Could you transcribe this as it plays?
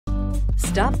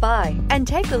Stop by and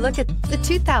take a look at the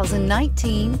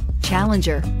 2019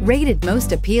 Challenger. Rated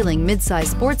most appealing midsize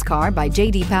sports car by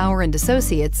J.D. Power and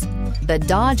Associates, the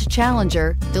Dodge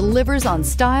Challenger delivers on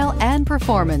style and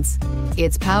performance.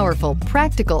 It's powerful,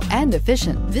 practical, and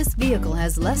efficient. This vehicle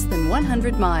has less than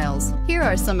 100 miles. Here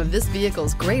are some of this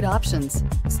vehicle's great options: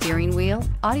 steering wheel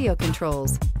audio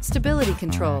controls, stability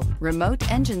control,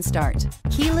 remote engine start,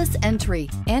 keyless entry,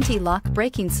 anti-lock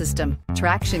braking system,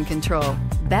 traction control,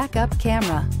 backup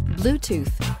camera,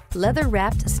 Bluetooth,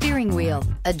 leather-wrapped steering wheel,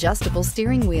 adjustable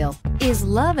steering wheel. Is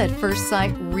love at first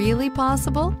sight really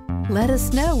possible? Let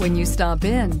us know when you stop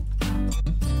in.